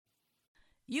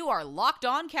You are Locked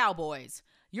On Cowboys,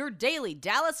 your daily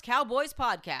Dallas Cowboys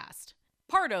podcast.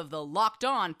 Part of the Locked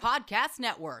On Podcast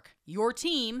Network, your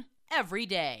team every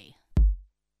day.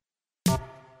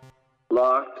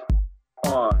 Locked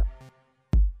On.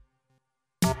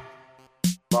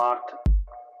 Locked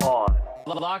On.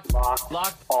 Locked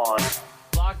On.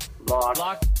 Locked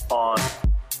On.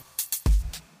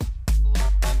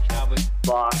 Cowboys.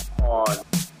 Locked On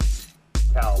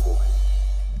Cowboys.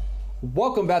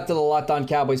 Welcome back to the Locked On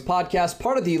Cowboys podcast,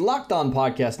 part of the Locked On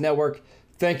Podcast Network.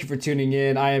 Thank you for tuning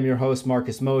in. I am your host,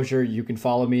 Marcus Mosher. You can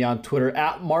follow me on Twitter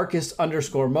at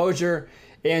Marcus_Mosher.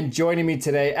 And joining me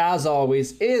today, as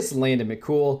always, is Landon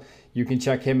McCool. You can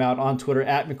check him out on Twitter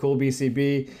at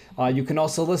McCoolBCB. You can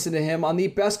also listen to him on the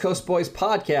Best Coast Boys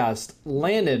podcast.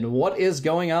 Landon, what is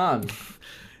going on?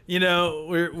 You know,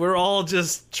 we're all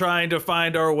just trying to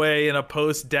find our way in a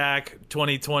post-Dak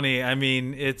 2020. I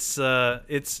mean,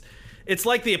 it's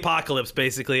like the apocalypse,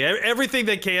 basically. Everything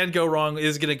that can go wrong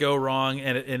is going to go wrong,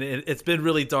 and it's been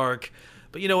really dark.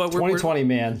 But you know what? 2020,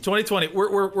 man. 2020.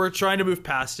 We're trying to move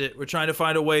past it. We're trying to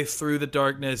find a way through the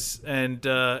darkness and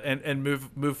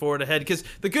move forward ahead. Because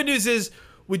the good news is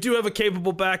we do have a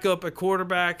capable backup at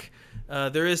quarterback.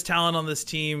 There is talent on this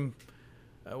team.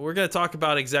 We're going to talk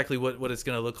about exactly what it's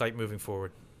going to look like moving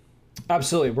forward.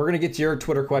 Absolutely. We're going to get to your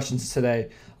Twitter questions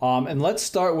today. And let's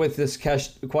start with this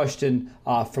question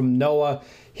from Noah.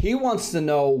 He wants to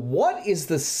know, what is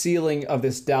the ceiling of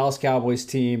this Dallas Cowboys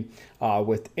team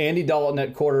with Andy Dalton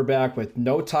at quarterback, with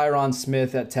no Tyron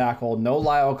Smith at tackle, no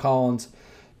Lyle Collins?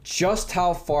 Just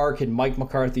how far can Mike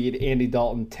McCarthy and Andy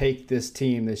Dalton take this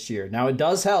team this year? Now, it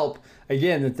does help,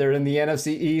 again, that they're in the NFC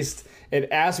East. And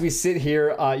as we sit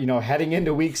here, heading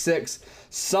into Week 6,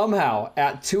 somehow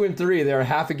at 2-3, they're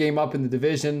half a game up in the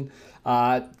division.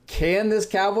 Can this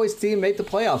Cowboys team make the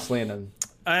playoffs, Landon?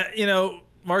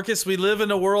 Marcus, we live in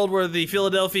a world where the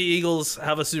Philadelphia Eagles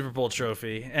have a Super Bowl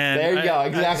trophy, and there you go.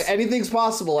 Exactly, anything's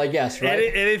possible, I guess.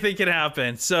 Right? Anything can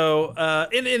happen. So,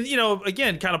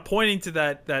 again, kind of pointing to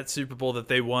that Super Bowl that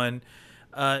they won.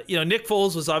 Nick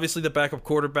Foles was obviously the backup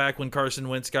quarterback when Carson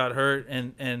Wentz got hurt,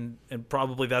 and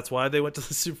probably that's why they went to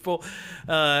the Super Bowl.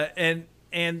 And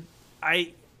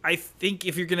I think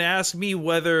if you're going to ask me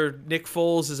whether Nick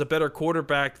Foles is a better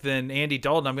quarterback than Andy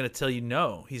Dalton, I'm going to tell you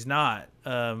no, he's not.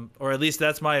 Or at least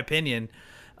that's my opinion.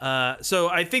 So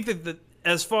I think that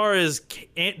as far as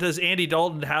does Andy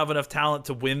Dalton have enough talent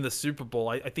to win the Super Bowl,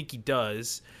 I think he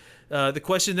does. The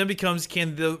question then becomes,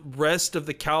 can the rest of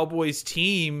the Cowboys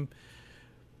team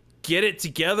get it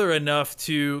together enough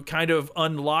to kind of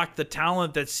unlock the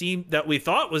talent that we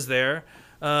thought was there,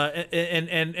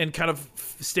 and kind of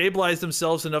stabilize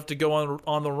themselves enough to go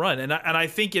on the run. And I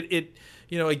think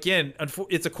again,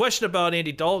 it's a question about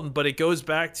Andy Dalton, but it goes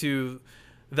back to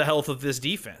the health of this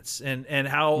defense and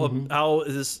how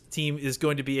this team is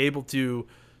going to be able to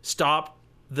stop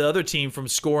the other team from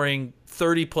scoring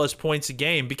 30 plus points a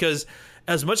game. Because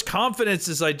as much confidence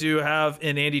as I do have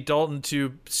in Andy Dalton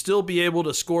to still be able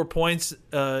to score points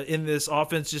in this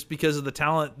offense just because of the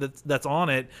talent that's on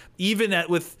it, even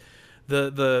with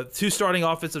the two starting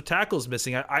offensive tackles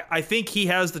missing, I think he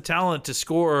has the talent to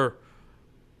score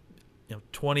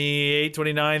 28,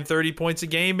 29, 30 points a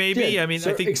game maybe. Yeah, I mean,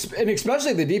 so I think, and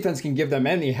especially the defense can give them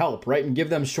any help, right? And give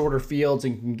them shorter fields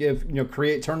and can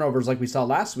create turnovers like we saw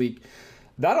last week.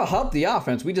 That'll help the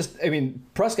offense.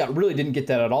 Prescott really didn't get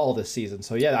that at all this season.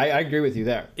 So, yeah, I agree with you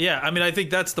there. Yeah, I mean, I think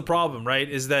that's the problem, right,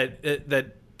 is that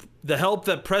the help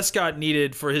that Prescott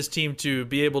needed for his team to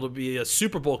be able to be a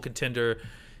Super Bowl contender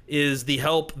is the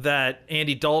help that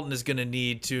Andy Dalton is going to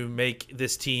need to make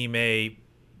this team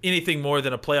anything more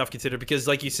than a playoff contender. Because,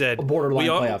 like you said, a borderline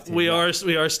playoff team. We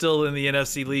are still in the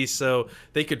NFC least, so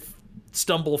they could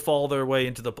fall their way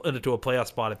into a playoff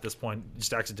spot at this point,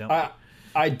 just accidentally.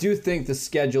 I do think the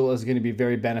schedule is going to be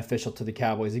very beneficial to the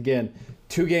Cowboys. Again,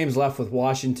 2 games left with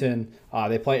Washington.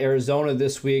 They play Arizona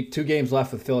this week. 2 games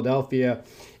left with Philadelphia.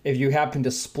 If you happen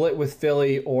to split with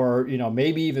Philly or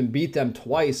maybe even beat them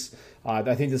twice,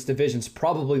 I think this division's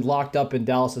probably locked up in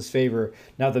Dallas's favor.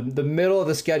 Now, the middle of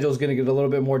the schedule is going to get a little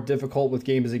bit more difficult with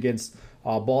games against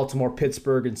Baltimore,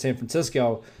 Pittsburgh, and San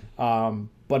Francisco.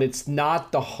 But it's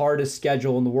not the hardest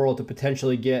schedule in the world to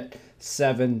potentially get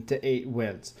 7 to 8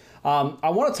 wins. I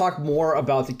want to talk more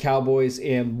about the Cowboys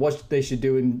and what they should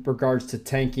do in regards to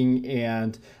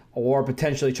tanking or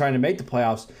potentially trying to make the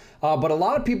playoffs. But a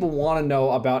lot of people want to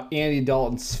know about Andy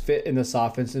Dalton's fit in this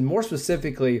offense, and more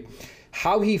specifically,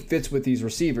 how he fits with these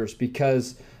receivers.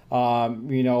 Because,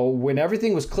 when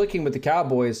everything was clicking with the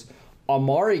Cowboys,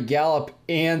 Amari Gallup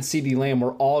and CeeDee Lamb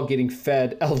were all getting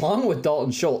fed along with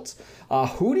Dalton Schultz.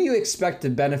 Who do you expect to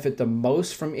benefit the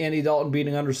most from Andy Dalton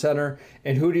being under center,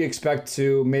 and who do you expect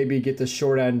to maybe get the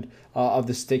short end of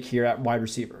the stick here at wide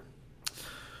receiver?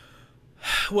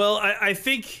 Well, I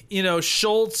think,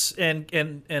 Schultz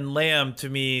and Lamb to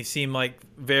me seem like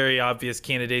very obvious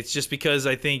candidates, just because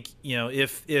I think,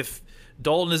 if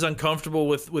Dalton is uncomfortable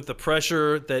with the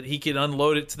pressure, that he can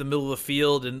unload it to the middle of the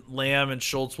field, and Lamb and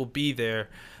Schultz will be there.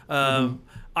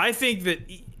 I think that,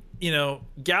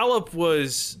 Gallup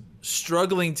was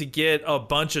struggling to get a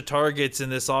bunch of targets in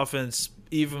this offense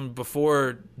even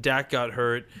before Dak got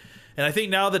hurt. And I think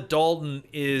now that Dalton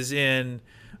is in,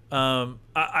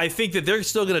 I think that they're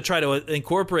still going to try to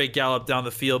incorporate Gallup down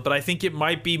the field, but I think it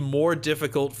might be more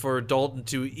difficult for Dalton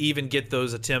to even get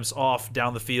those attempts off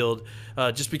down the field,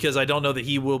 just because I don't know that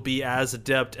he will be as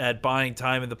adept at buying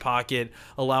time in the pocket,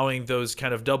 allowing those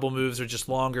kind of double moves or just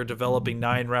longer developing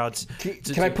 9 routes.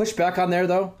 Can I push back on there,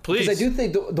 though? Please. Because I do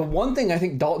think the one thing I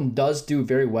think Dalton does do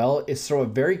very well is throw a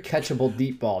very catchable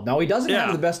deep ball. Now, he doesn't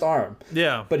have the best arm.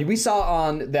 Yeah. But we saw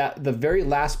on the very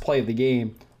last play of the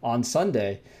game on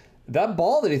Sunday, that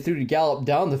ball that he threw to Gallup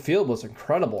down the field was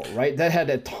incredible, right? That had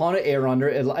a ton of air under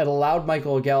it. It allowed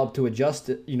Michael Gallup to adjust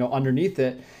it, underneath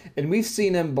it. And we've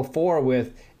seen him before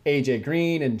with A.J.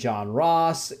 Green and John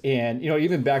Ross, and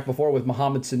even back before with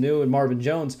Mohamed Sanu and Marvin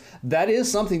Jones. That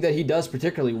is something that he does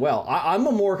particularly well. I'm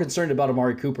more concerned about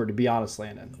Amari Cooper, to be honest,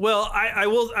 Landon. Well, I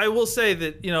will say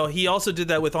that he also did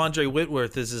that with Andre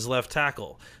Whitworth as his left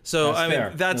tackle. So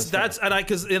that's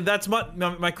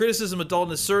my criticism of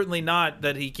Dalton is certainly not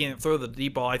that he can't throw the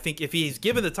deep ball. I think if he's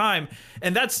given the time,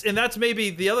 and that's maybe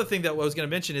the other thing that I was going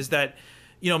to mention is that,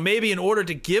 maybe in order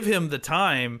to give him the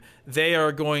time, they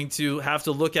are going to have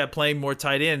to look at playing more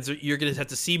tight ends. You're going to have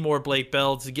to see more Blake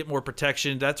Bell to get more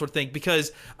protection, that sort of thing.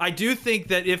 Because I do think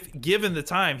that if given the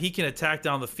time, he can attack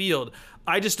down the field.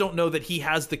 I just don't know that he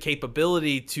has the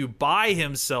capability to buy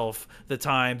himself the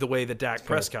time the way that Dak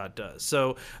Prescott does.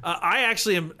 So I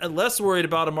actually am less worried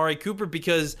about Amari Cooper,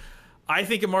 because I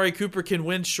think Amari Cooper can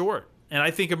win short. And I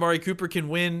think Amari Cooper can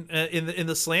win in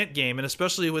the slant game, and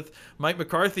especially with Mike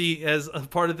McCarthy as a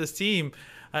part of this team,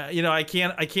 I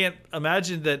can't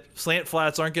imagine that slant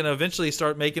flats aren't going to eventually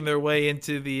start making their way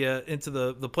into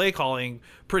the play calling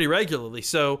pretty regularly.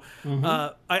 So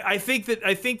I think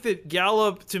that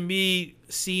Gallup to me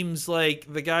seems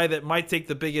like the guy that might take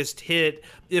the biggest hit,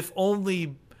 if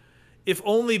only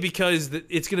because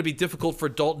it's going to be difficult for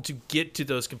Dalton to get to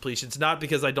those completions, not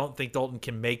because I don't think Dalton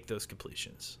can make those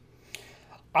completions.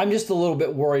 I'm just a little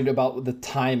bit worried about the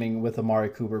timing with Amari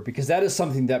Cooper, because that is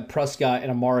something that Prescott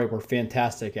and Amari were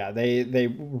fantastic at.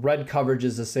 They read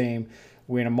coverages the same.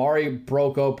 When Amari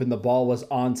broke open, the ball was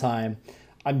on time.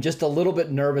 I'm just a little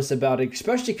bit nervous about it,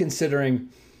 especially considering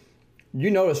you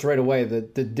notice right away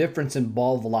that the difference in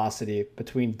ball velocity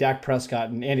between Dak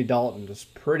Prescott and Andy Dalton is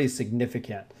pretty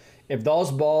significant. If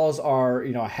those balls are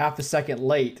a half a second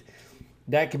late,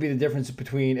 that could be the difference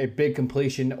between a big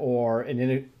completion or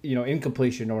an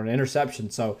incompletion or an interception.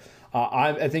 So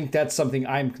I think that's something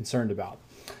I'm concerned about.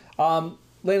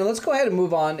 Lena, let's go ahead and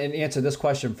move on and answer this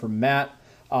question from Matt.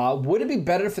 Would it be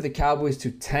better for the Cowboys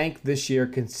to tank this year,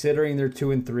 considering they're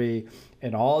 2-3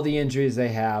 and all the injuries they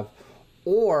have,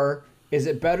 or is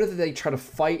it better that they try to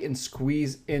fight and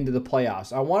squeeze into the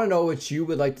playoffs? I want to know what you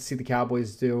would like to see the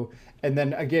Cowboys do, and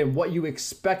then again, what you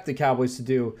expect the Cowboys to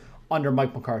do under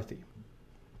Mike McCarthy.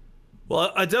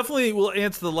 Well, I definitely will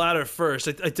answer the latter first.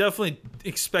 I definitely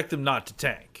expect them not to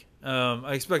tank.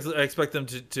 I expect them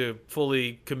to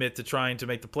fully commit to trying to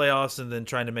make the playoffs and then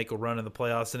trying to make a run in the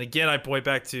playoffs. And again, I point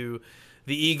back to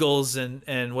the Eagles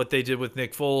and what they did with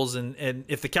Nick Foles. And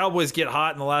if the Cowboys get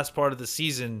hot in the last part of the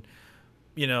season,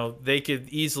 they could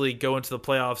easily go into the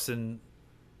playoffs and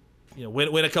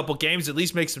win a couple games, at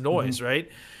least make some noise, right?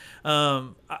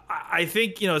 I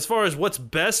think, as far as what's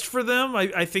best for them,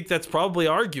 I think that's probably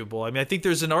arguable. I mean, I think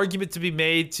there's an argument to be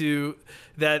made to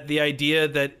that the idea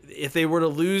that if they were to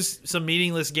lose some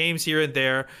meaningless games here and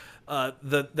there,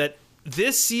 that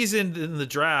this season in the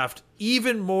draft,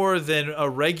 even more than a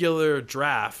regular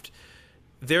draft,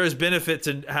 there is benefit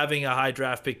to having a high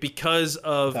draft pick because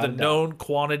of the known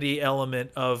quantity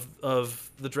element of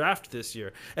the draft this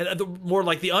year, and more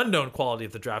like the unknown quality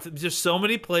of the draft. There's so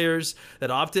many players that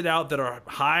opted out that are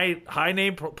high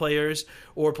name players,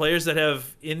 or players that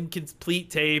have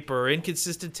incomplete tape or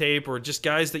inconsistent tape, or just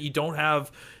guys that you don't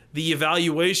have the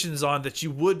evaluations on that you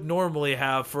would normally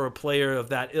have for a player of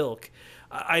that ilk.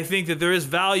 I think that there is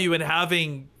value in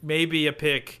having maybe a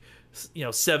pick,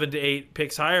 7 to 8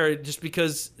 picks higher, just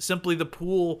because simply the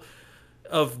pool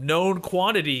of known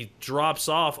quantity drops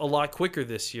off a lot quicker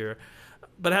this year.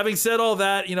 but having said all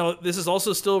that, this is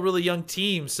also still a really young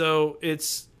team, so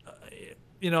it's,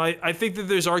 I think that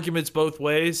there's arguments both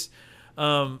ways.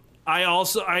 But I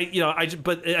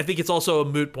think it's also a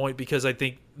moot point because I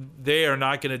think they are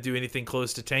not going to do anything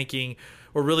close to tanking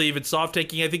or really even soft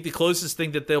tanking. I think the closest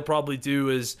thing that they'll probably do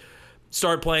is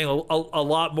start playing a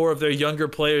lot more of their younger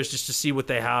players just to see what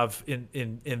they have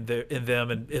in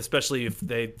them, and especially if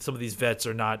some of these vets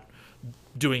are not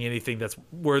doing anything that's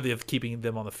worthy of keeping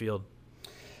them on the field.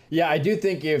 Yeah, I do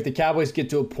think if the Cowboys get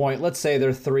to a point, let's say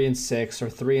they're 3-6 or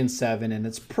 3-7, and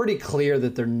it's pretty clear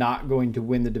that they're not going to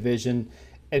win the division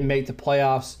and make the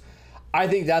playoffs, I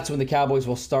think that's when the Cowboys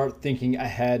will start thinking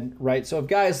ahead, right? So if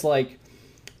guys like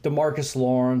DeMarcus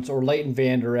Lawrence or Leighton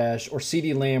Vander Esch or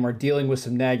CeeDee Lamb are dealing with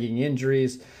some nagging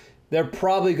injuries, they're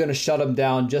probably going to shut them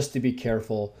down just to be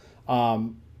careful.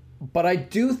 But I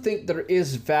do think there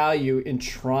is value in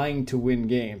trying to win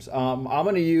games. I'm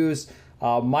going to use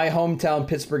my hometown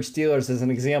Pittsburgh Steelers as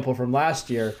an example from last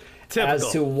year.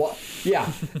 Typical.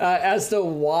 As to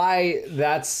why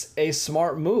that's a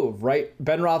smart move, right?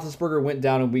 Ben Roethlisberger went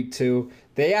down in week 2.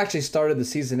 They actually started the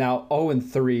season out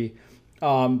 0-3,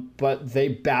 but they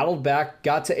battled back,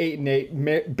 got to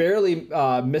 8-8, barely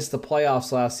missed the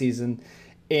playoffs last season,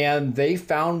 and they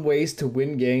found ways to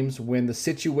win games when the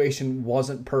situation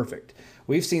wasn't perfect.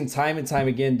 We've seen time and time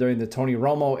again during the Tony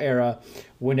Romo era,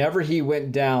 whenever he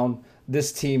went down,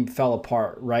 this team fell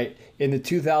apart, right? In the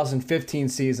 2015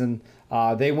 season,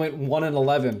 they went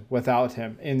 1-11 without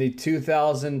him. In the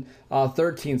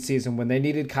 2013 season, when they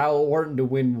needed Kyle Orton to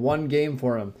win one game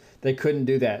for him, they couldn't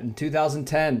do that. In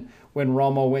 2010, when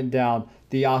Romo went down,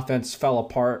 the offense fell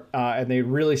apart, and they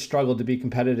really struggled to be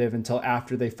competitive until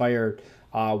after they fired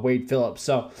Wade Phillips.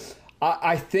 So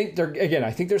I think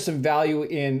there's some value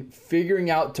in figuring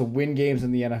out to win games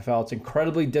in the NFL. It's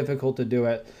incredibly difficult to do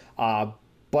it.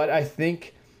 But I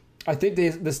think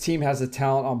this team has the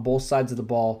talent on both sides of the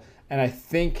ball, and I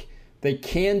think they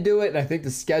can do it, and I think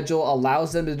the schedule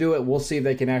allows them to do it. We'll see if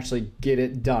they can actually get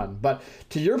it done. But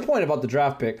to your point about the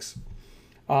draft picks,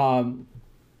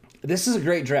 this is a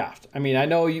great draft. I mean, I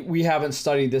know we haven't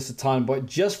studied this a ton, but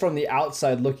just from the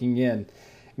outside looking in,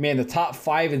 man, the top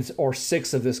 5 or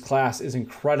 6 of this class is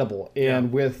incredible.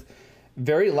 And with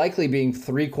very likely being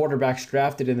 3 quarterbacks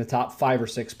drafted in the top 5 or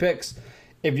 6 picks,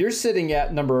 if you're sitting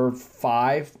at number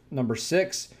 5, number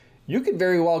 6, you could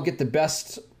very well get the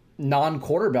best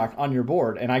non-quarterback on your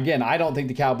board. And again, I don't think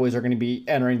the Cowboys are going to be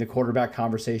entering the quarterback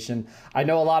conversation. I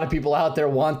know a lot of people out there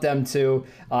want them to,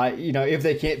 if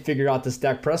they can't figure out this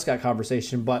Dak Prescott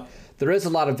conversation, but there is a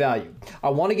lot of value. I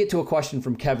want to get to a question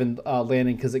from Kevin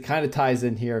Lanning because it kind of ties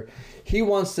in here. He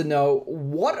wants to know,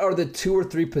 what are the 2 or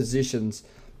 3 positions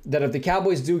that if the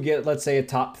Cowboys do get, let's say, a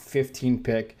top 15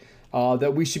 pick,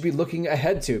 that we should be looking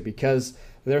ahead to, because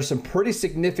there's some pretty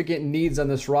significant needs on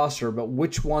this roster, but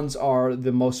which ones are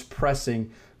the most pressing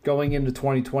going into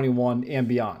 2021 and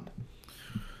beyond?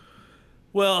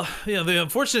 Well, the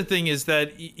unfortunate thing is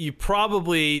that you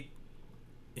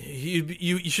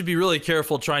should be really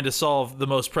careful trying to solve the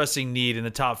most pressing need in the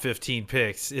top 15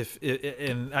 picks. Last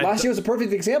year was a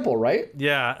perfect example, right?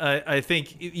 Yeah, I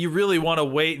think you really want to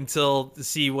wait until to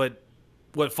see what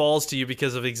falls to you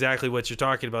because of exactly what you're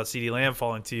talking about, CeeDee Lamb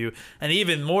falling to you, and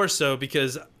even more so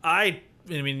because I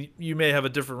mean, you may have a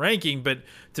different ranking, but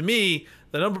to me,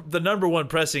 the number one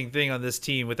pressing thing on this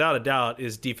team, without a doubt,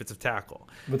 is defensive tackle.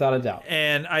 Without a doubt.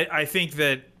 And I think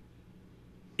that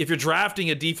if you're drafting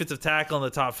a defensive tackle in the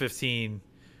top 15,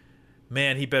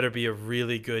 man, he better be a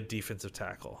really good defensive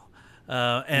tackle.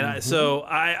 So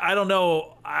I don't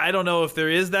know. I don't know if there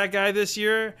is that guy this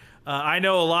year. I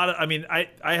know a lot of. I mean, I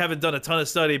haven't done a ton of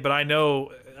study, but I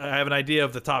know I have an idea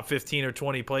of the top 15 or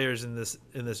 20 players in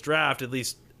this draft, at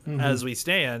least as we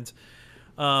stand.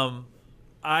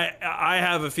 I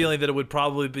have a feeling that it would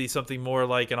probably be something more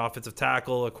like an offensive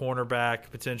tackle, a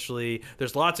cornerback potentially.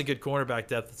 There's lots of good cornerback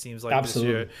depth, it seems like,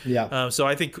 Absolutely. this year. Yeah. So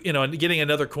I think getting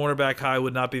another cornerback high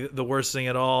would not be the worst thing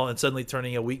at all, and suddenly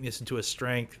turning a weakness into a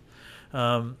strength.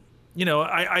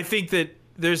 I think that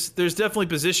there's definitely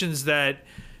positions that.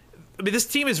 I mean, this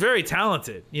team is very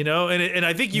talented, and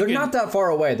I think they're not that far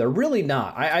away. They're really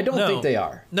not. I don't think they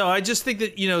are. No, I just think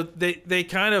that they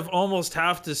kind of almost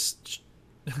have to.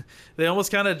 They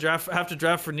almost kind of have to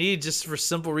draft for need, just for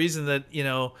simple reason that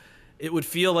it would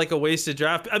feel like a wasted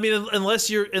draft. I mean, unless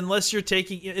you're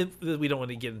taking it, we don't want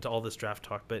to get into all this draft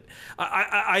talk, but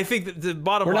I think that the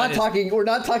bottom line we're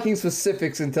not talking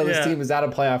specifics until this team is out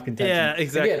of playoff contention. Yeah,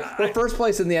 exactly. Again, we're first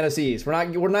place in the NFC East.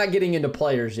 We're not getting into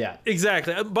players yet.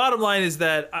 Exactly. Bottom line is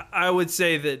that I would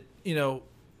say that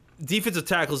defensive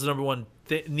tackle is the number one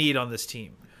need on this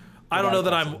team. I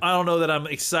don't know that I'm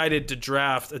excited to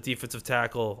draft a defensive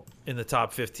tackle in the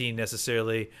top 15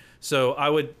 necessarily. So I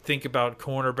would think about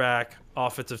cornerback,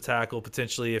 offensive tackle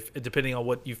potentially, if depending on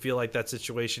what you feel like that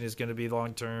situation is going to be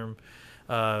long term.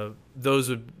 Those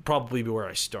would probably be where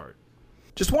I start.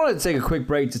 Just wanted to take a quick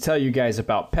break to tell you guys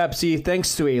about Pepsi.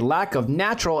 Thanks to a lack of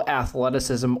natural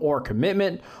athleticism or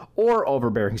commitment or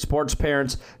overbearing sports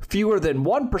parents, fewer than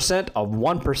 1% of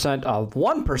 1% of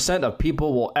 1% of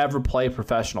people will ever play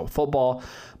professional football.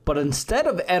 But instead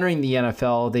of entering the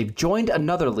NFL, they've joined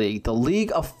another league, the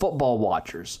League of Football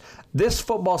Watchers. This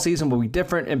football season will be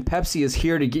different, and Pepsi is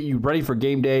here to get you ready for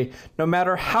game day, no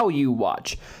matter how you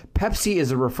watch. Pepsi is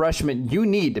a refreshment you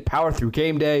need to power through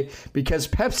game day, because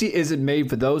Pepsi isn't made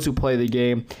for those who play the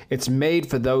game. It's made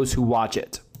for those who watch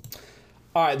it.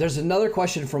 All right, there's another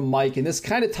question from Mike, and this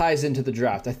kind of ties into the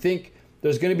draft. I think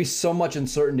there's going to be so much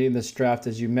uncertainty in this draft,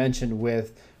 as you mentioned,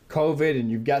 with COVID, and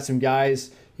you've got some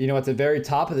guys, at the very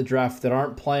top of the draft that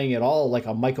aren't playing at all, like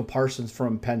a Michael Parsons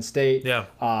from Penn State,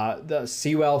 the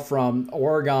Sewell from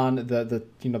Oregon,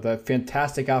 the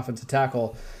fantastic offensive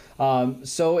tackle.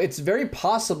 So it's very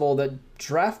possible that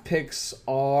draft picks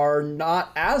are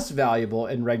not as valuable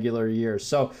in regular years.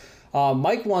 So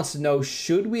Mike wants to know,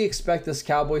 should we expect this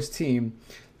Cowboys team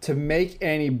to make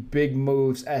any big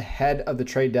moves ahead of the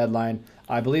trade deadline?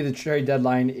 I believe the trade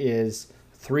deadline is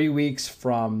 3 weeks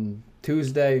from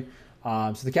Tuesday.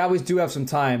 So the Cowboys do have some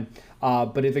time.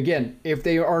 But if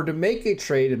they are to make a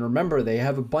trade, and remember, they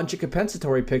have a bunch of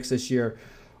compensatory picks this year,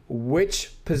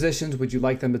 which positions would you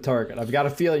like them to target? I've got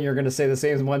a feeling you're going to say the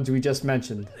same ones we just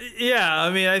mentioned. Yeah, I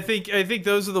mean, I think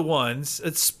those are the ones.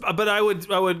 But I would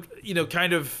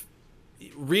kind of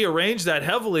rearrange that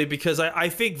heavily, because I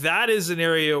think that is an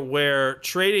area where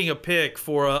trading a pick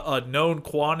for a known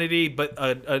quantity, but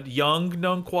a young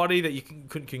known quantity that you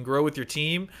can grow with your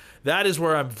team, that is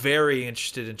where I'm very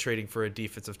interested in trading for a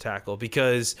defensive tackle,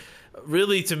 because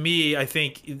really, to me, I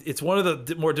think it's one of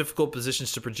the more difficult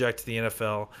positions to project to the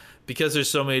NFL, because there's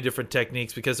so many different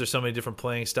techniques, because there's so many different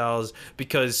playing styles,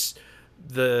 because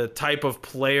the type of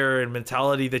player and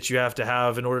mentality that you have to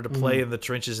have in order to play in the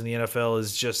trenches in the NFL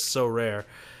is just so rare.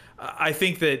 I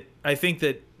think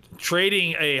that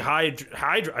trading a high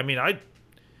I mean,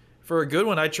 for a good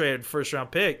one, I'd trade a first round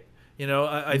pick.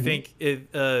 I think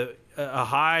a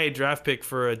high draft pick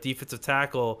for a defensive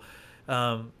tackle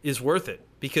is worth it,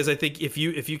 because I think if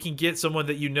you can get someone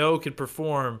that can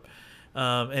perform,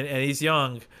 and he's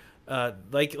young,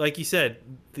 like you said,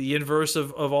 the inverse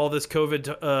of all this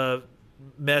COVID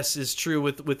mess is true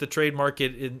with the trade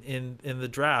market in the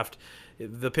draft.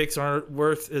 The picks aren't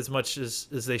worth as much as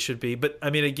they should be. But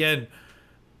I mean, again,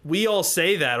 we all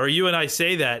say that, or you and I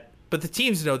say that, but the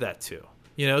teams know that too.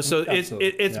 So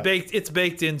it's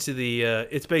baked into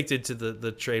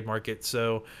the trade market.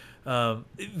 So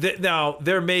now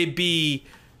there may be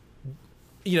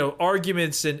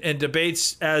arguments and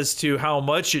debates as to how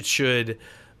much it should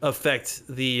affect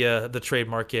the trade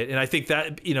market, and I think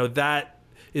that that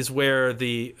is where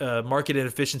the market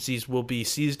inefficiencies will be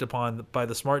seized upon by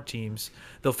the smart teams.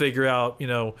 They'll figure out,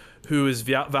 who is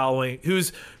valuing,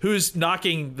 who's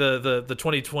knocking the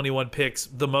 2021 picks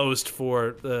the most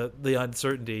for the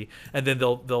uncertainty, and then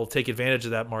they'll take advantage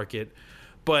of that market.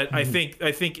 But I think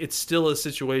it's still a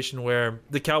situation where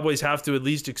the Cowboys have to at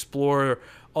least explore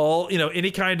all, any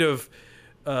kind of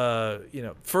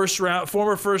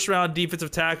former first round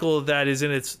defensive tackle that is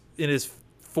in his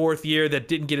fourth year that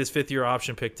didn't get his fifth year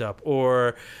option picked up,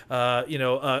 or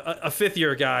a fifth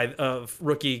year guy,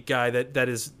 rookie guy that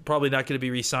is probably not going to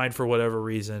be re-signed for whatever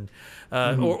reason,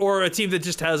 or a team that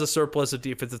just has a surplus of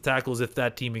defensive tackles, if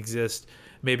that team exists.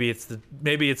 Maybe it's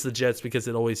the Jets, because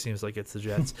it always seems like it's the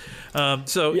Jets. I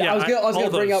was going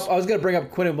to bring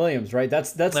up Quinnen Williams, right?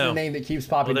 That's the name that keeps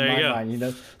popping in my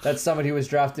mind. That's somebody who was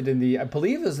drafted in I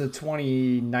believe it was the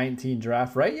 2019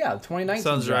 draft, right? Yeah, 2019.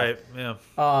 Sounds draft. right.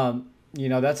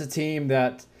 Yeah. That's a team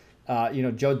that,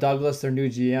 Joe Douglas, their new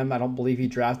GM, I don't believe he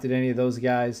drafted any of those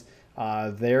guys.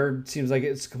 Seems like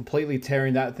it's completely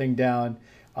tearing that thing down.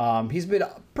 He's been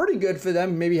pretty good for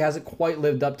them. Maybe hasn't quite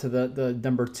lived up to the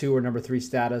number 2 or number 3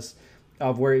 status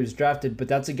of where he was drafted, but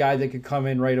that's a guy that could come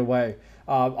in right away.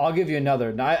 I'll give you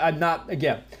another. Now,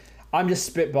 I'm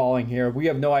just spitballing here. We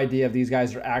have no idea if these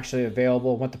guys are actually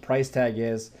available, what the price tag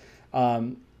is.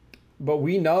 But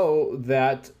we know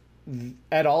that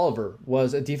Ed Oliver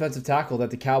was a defensive tackle that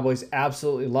the Cowboys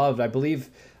absolutely loved. I believe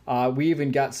we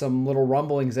even got some little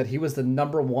rumblings that he was the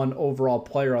number 1 overall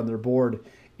player on their board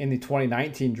in the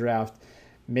 2019 draft.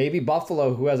 Maybe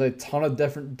Buffalo, who has a ton of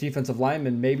different defensive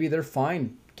linemen, maybe they're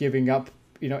fine giving up,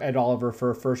 Ed Oliver for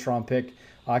a first round pick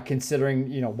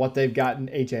considering what they've gotten,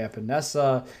 AJ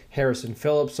Epinesa, Harrison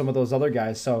Phillips, some of those other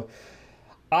guys. So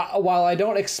while I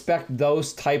don't expect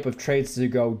those type of trades to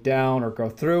go down or go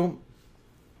through,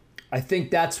 I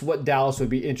think that's what Dallas would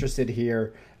be interested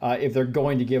here if they're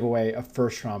going to give away a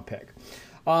first-round pick.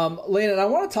 Landon, I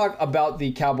want to talk about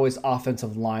the Cowboys'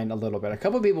 offensive line a little bit. A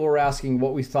couple of people were asking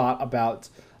what we thought about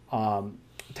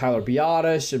Tyler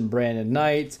Biadasz and Brandon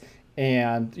Knight,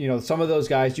 and some of those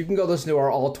guys. You can go listen to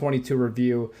our All-22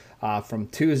 review from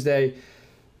Tuesday.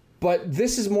 But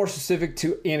this is more specific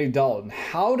to Andy Dalton.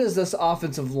 How does this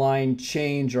offensive line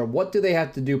change, or what do they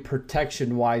have to do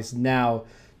protection-wise now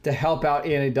to help out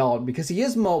Andy Dalton? Because he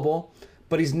is mobile,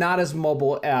 but he's not as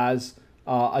mobile as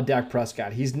a Dak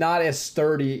Prescott. He's not as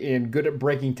sturdy and good at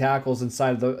breaking tackles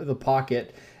inside of the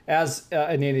pocket as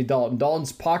an Andy Dalton.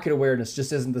 Dalton's pocket awareness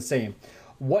just isn't the same.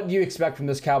 What do you expect from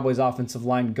this Cowboys offensive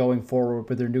line going forward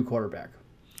with their new quarterback?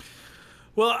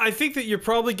 Well, I think that you're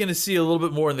probably going to see a little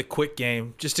bit more in the quick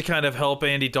game just to kind of help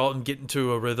Andy Dalton get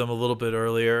into a rhythm a little bit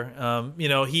earlier.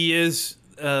 He is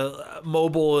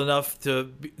mobile enough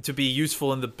to be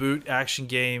useful in the boot action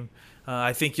game.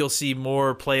 I think you'll see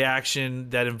more play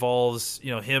action that involves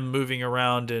him moving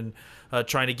around and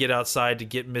trying to get outside to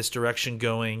get misdirection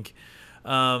going.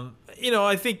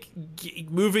 I think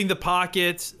moving the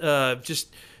pocket,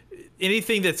 just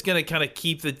anything that's going to kind of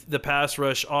keep the pass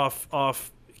rush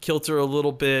off kilter a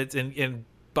little bit and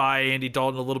buy Andy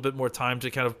Dalton a little bit more time to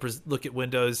kind of look at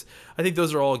windows. I think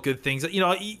those are all good things.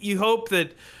 You hope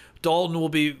that Dalton will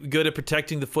be good at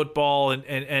protecting the football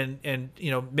and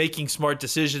making smart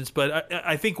decisions. But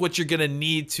I think what you're going to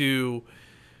need to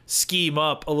scheme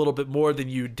up a little bit more than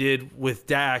you did with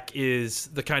Dak is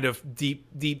the kind of deep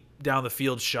down the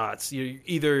field shots. You're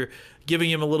either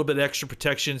giving him a little bit extra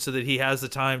protection so that he has the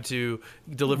time to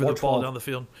deliver the ball down the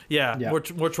field. Yeah.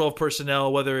 More 12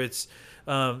 personnel, whether it's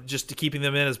just to keeping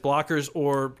them in as blockers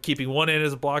or keeping one in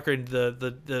as a blocker and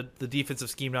the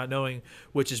defensive scheme not knowing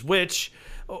which is which.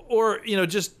 Or,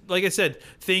 just like I said,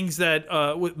 things that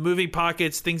with moving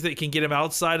pockets, things that can get him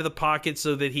outside of the pocket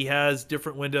so that he has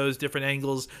different windows, different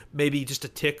angles, maybe just a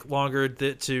tick longer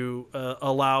to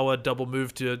allow a double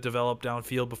move to develop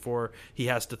downfield before he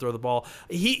has to throw the ball.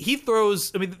 He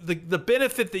throws, the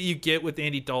benefit that you get with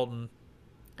Andy Dalton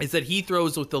is that he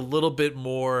throws with a little bit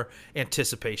more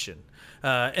anticipation.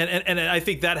 And I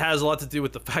think that has a lot to do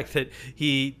with the fact that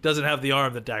he doesn't have the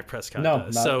arm that Dak Prescott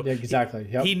does. So exactly.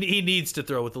 Yep. He needs to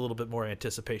throw with a little bit more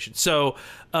anticipation. So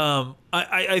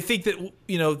I think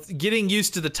that getting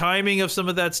used to the timing of some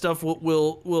of that stuff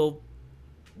will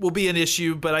be an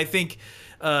issue. But I think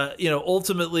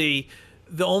ultimately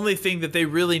the only thing that they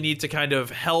really need to kind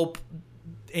of help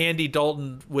Andy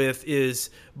Dalton with is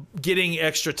getting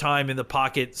extra time in the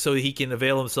pocket so he can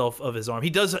avail himself of his arm. He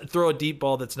does throw a deep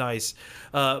ball that's nice,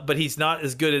 but he's not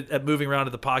as good at moving around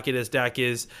in the pocket as Dak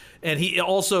is. And he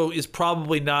also is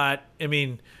probably not,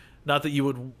 not that you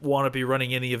would want to be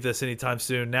running any of this anytime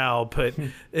soon now, but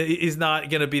he's not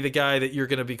going to be the guy that you're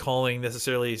going to be calling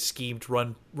necessarily schemed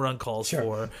run calls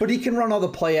for. But he can run all the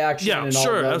play action and all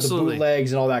the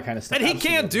bootlegs and all that kind of stuff. And he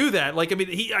can do that.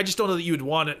 I just don't know that you would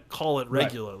want to call it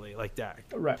regularly like Dak.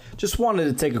 Right. Just wanted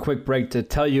to take a quick break to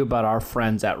tell you about our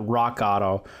friends at Rock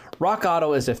Auto. Rock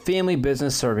Auto is a family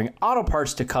business serving auto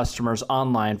parts to customers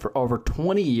online for over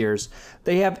 20 years.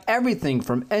 They have everything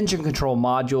from engine control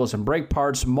modules and brake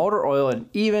parts, motor oil, and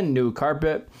even new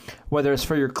carpet. Whether it's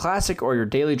for your classic or your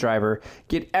daily driver,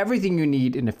 get everything you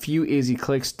need in a few easy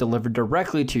clicks delivered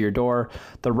directly to your door.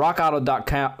 The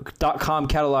rockauto.com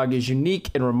catalog is unique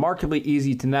and remarkably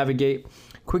easy to navigate.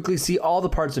 Quickly see all the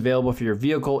parts available for your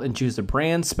vehicle and choose the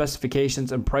brands,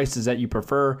 specifications, and prices that you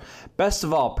prefer. Best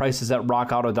of all, prices at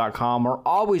rockauto.com are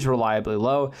always reliably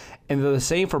low, and they're the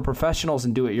same for professionals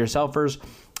and do-it-yourselfers.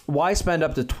 Why spend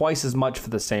up to twice as much for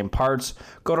the same parts?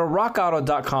 Go to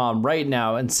rockauto.com right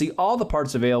now and see all the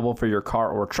parts available for your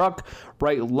car or truck.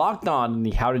 Write Locked On in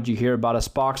the How Did You Hear About Us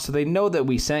box so they know that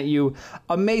we sent you.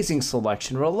 Amazing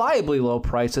selection, reliably low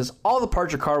prices, all the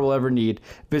parts your car will ever need.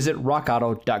 Visit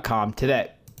rockauto.com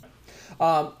today.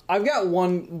 I've got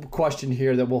one question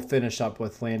here that we'll finish up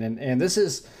with, Landon, and this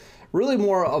is really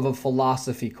more of a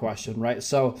philosophy question, right?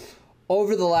 So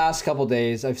over the last couple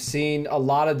days, I've seen a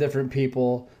lot of different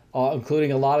people,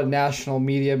 including a lot of national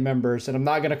media members, and I'm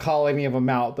not going to call any of them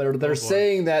out, but they're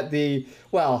saying that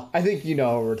I think you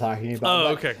know what we're talking about. Oh,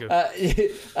 okay,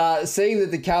 good. Saying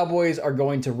that the Cowboys are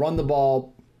going to run the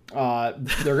ball. They're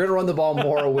going to run the ball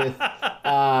more with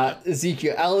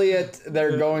Ezekiel Elliott.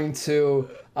 They're going to,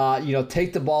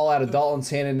 take the ball out of Dalton's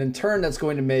hand, and in turn, that's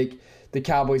going to make the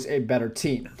Cowboys a better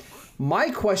team. My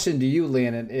question to you,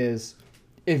 Landon, is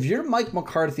if you're Mike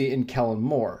McCarthy and Kellen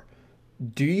Moore,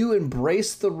 Do you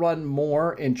embrace the run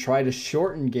more and try to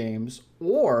shorten games,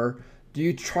 or do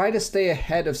you try to stay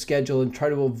ahead of schedule and try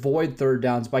to avoid third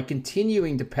downs by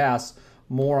continuing to pass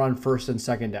more on first and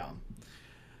second down?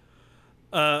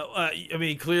 I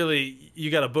mean, clearly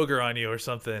you got a booger on you or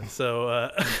something.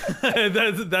 So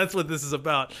that's what this is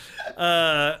about.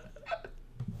 Oh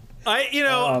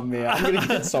man, I'm gonna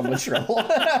get in so much trouble.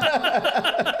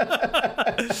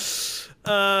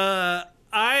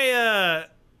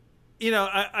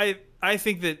 I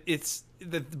think that it's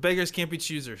that the beggars can't be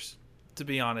choosers. To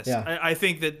be honest, yeah. I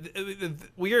think that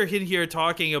we are here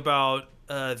talking about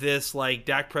this like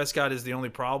Dak Prescott is the only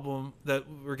problem that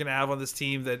we're gonna have on this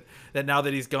team. That now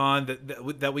that he's gone,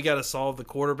 that we got to solve the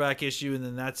quarterback issue, and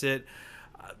then that's it.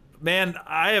 Man,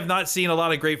 I have not seen a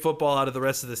lot of great football out of the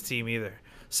rest of this team either.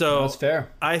 So that's fair.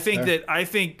 I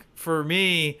think for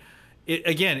me,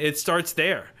 it starts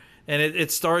there, and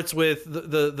it starts with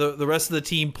the rest of the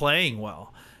team playing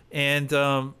well. And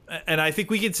I think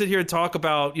we can sit here and talk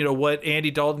about what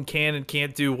Andy Dalton can and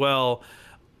can't do well,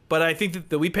 but I think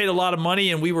that we paid a lot of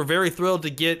money and we were very thrilled to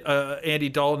get Andy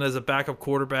Dalton as a backup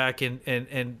quarterback and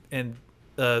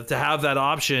to have that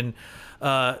option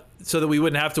so that we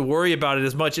wouldn't have to worry about it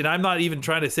as much. And I'm not even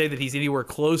trying to say that he's anywhere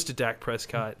close to Dak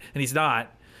Prescott, and he's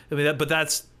not. I mean, but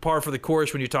that's par for the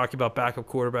course when you're talking about backup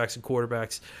quarterbacks and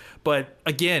quarterbacks. But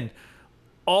again,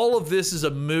 all of this is a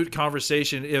moot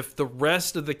conversation if the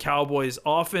rest of the Cowboys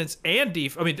offense and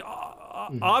defense, I mean,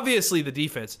 obviously the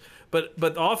defense, but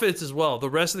the offense as well. The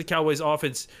rest of the Cowboys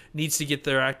offense needs to get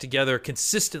their act together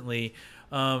consistently.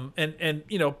 And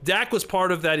Dak was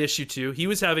part of that issue too. He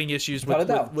was having issues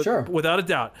without a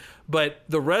doubt. But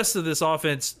the rest of this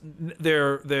offense,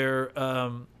 their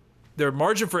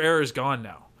margin for error is gone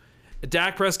now.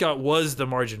 Dak Prescott was the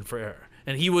margin for error,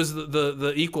 and he was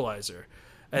the equalizer.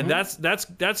 And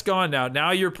that's gone now.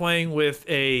 Now you're playing with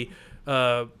a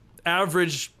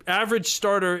average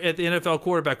starter at the NFL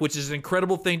quarterback, which is an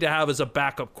incredible thing to have as a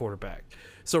backup quarterback.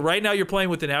 So right now you're playing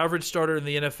with an average starter in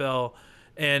the NFL.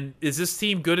 And is this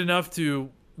team good enough to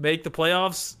make the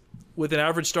playoffs with an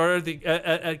average starter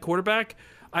at quarterback?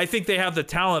 I think they have the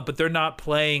talent, but they're not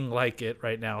playing like it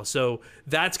right now. So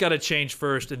that's got to change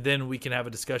first, and then we can have a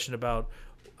discussion about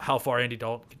how far Andy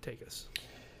Dalton can take us.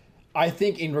 I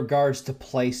think in regards to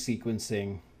play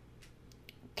sequencing,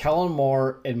 Kellen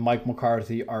Moore and Mike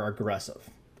McCarthy are aggressive.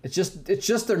 It's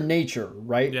just their nature,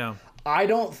 right? Yeah. I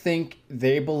don't think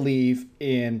they believe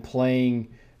in playing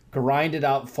grinded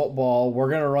out football. We're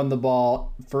going to run the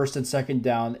ball first and second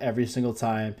down every single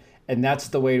time, and that's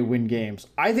the way to win games.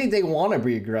 I think they want to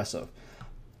be aggressive.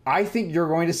 I think you're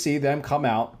going to see them come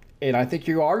out, and I think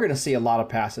you are going to see a lot of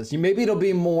passes. Maybe it'll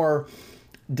be more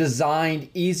designed,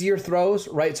 easier throws,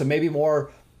 right? So maybe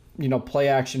more, play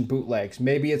action bootlegs.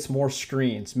 Maybe it's more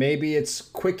screens. Maybe it's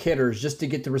quick hitters just to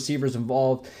get the receivers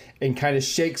involved and kind of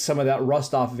shake some of that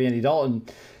rust off of Andy Dalton.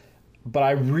 But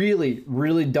I really,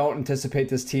 really don't anticipate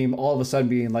this team all of a sudden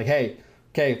being like, hey,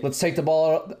 okay, let's take the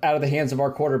ball out of the hands of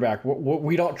our quarterback.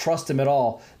 We don't trust him at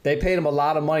all. They paid him a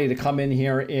lot of money to come in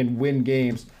here and win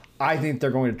games. I think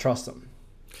they're going to trust him.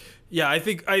 Yeah, I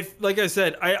think I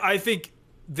think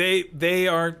they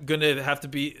aren't going to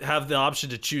have the option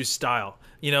to choose style.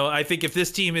 I think if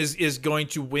this team is going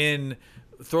to win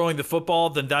throwing the football,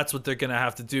 then that's what they're going to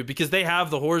have to do, because they have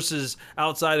the horses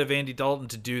outside of Andy Dalton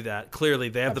to do that. Clearly,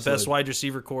 they have the best wide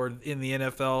receiver core in the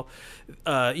NFL.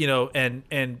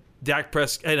 And Dak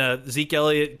Prescott and Zeke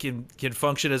Elliott can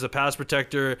function as a pass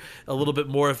protector a little bit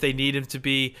more if they need him to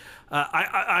be.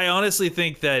 I honestly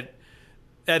think that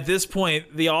at this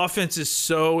point, the offense is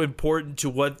so important to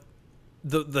what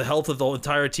the health of the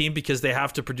entire team, because they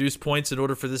have to produce points in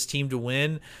order for this team to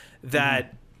win,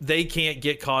 that they can't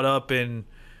get caught up in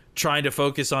trying to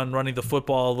focus on running the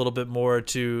football a little bit more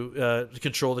to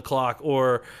control the clock,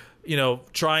 or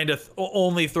trying to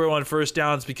only throw on first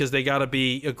downs because they got to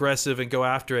be aggressive and go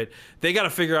after it. They got to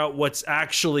figure out what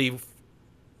actually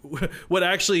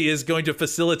is going to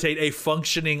facilitate a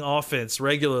functioning offense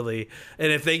regularly.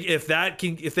 And if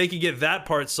they can get that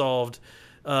part solved,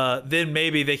 then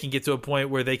maybe they can get to a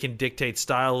point where they can dictate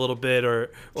style a little bit,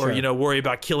 or Sure. Worry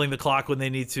about killing the clock when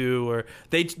they need to, or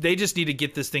they just need to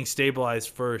get this thing stabilized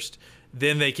first.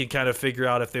 Then they can kind of figure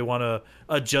out if they want to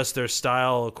adjust their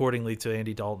style accordingly to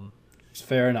Andy Dalton.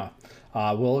 Fair enough.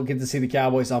 We'll get to see the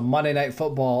Cowboys on Monday Night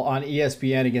Football on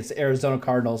ESPN against the Arizona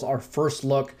Cardinals. Our first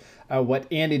look at what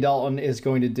Andy Dalton is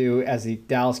going to do as the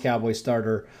Dallas Cowboys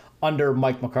starter under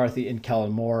Mike McCarthy and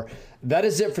Kellen Moore. That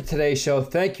is it for today's show.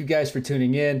 Thank you guys for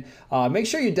tuning in. Make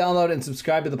sure you download and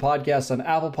subscribe to the podcast on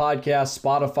Apple Podcasts,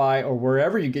 Spotify, or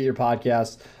wherever you get your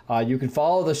podcasts. You can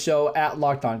follow the show at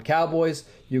Locked On Cowboys.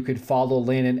 You can follow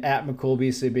Landon at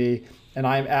McCoolBCB. And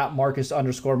I'm at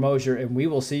Marcus_Mosher, and we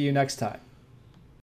will see you next time.